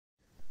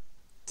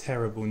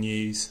terrible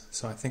news.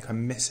 So I think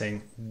I'm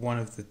missing one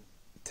of the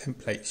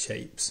template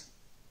shapes,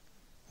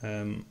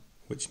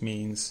 which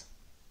means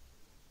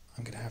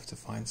I'm going to have to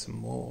find some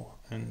more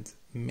and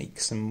make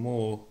some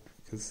more,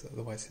 because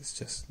otherwise it's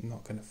just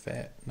not going to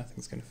fit.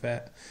 Nothing's going to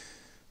fit.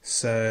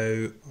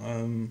 So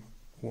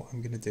what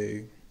I'm going to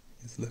do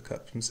is look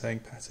up some sewing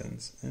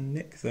patterns and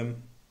nick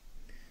them,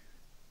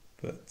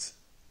 but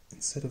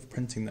instead of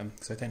printing them,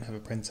 because I don't have a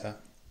printer,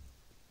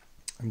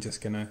 I'm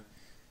just going to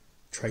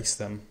trace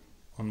them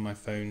on my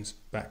phone's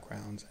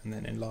background and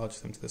then enlarge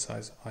them to the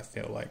size I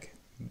feel like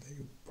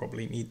they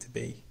probably need to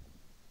be.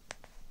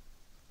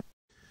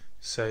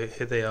 So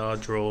here they are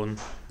drawn.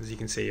 As you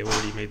can see, I've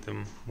already made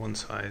them one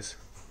size.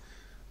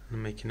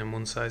 I'm making them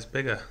one size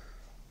bigger.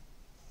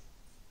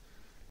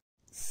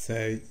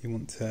 So you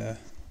want to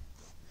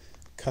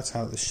cut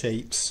out the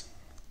shapes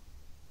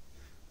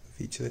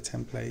of each of the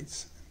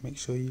templates. Make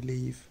sure you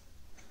leave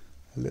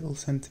a little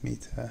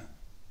centimetre,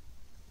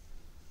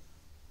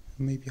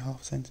 maybe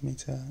half a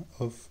centimetre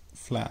of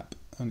flap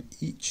on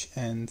each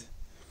end,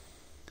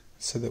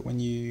 so that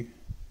you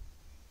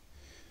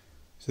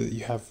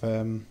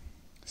have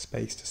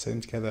space to sew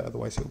them together.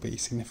 Otherwise it will be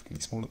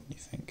significantly smaller than you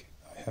think.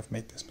 I have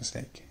made this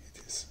mistake.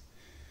 It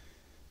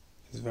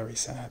is very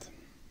sad.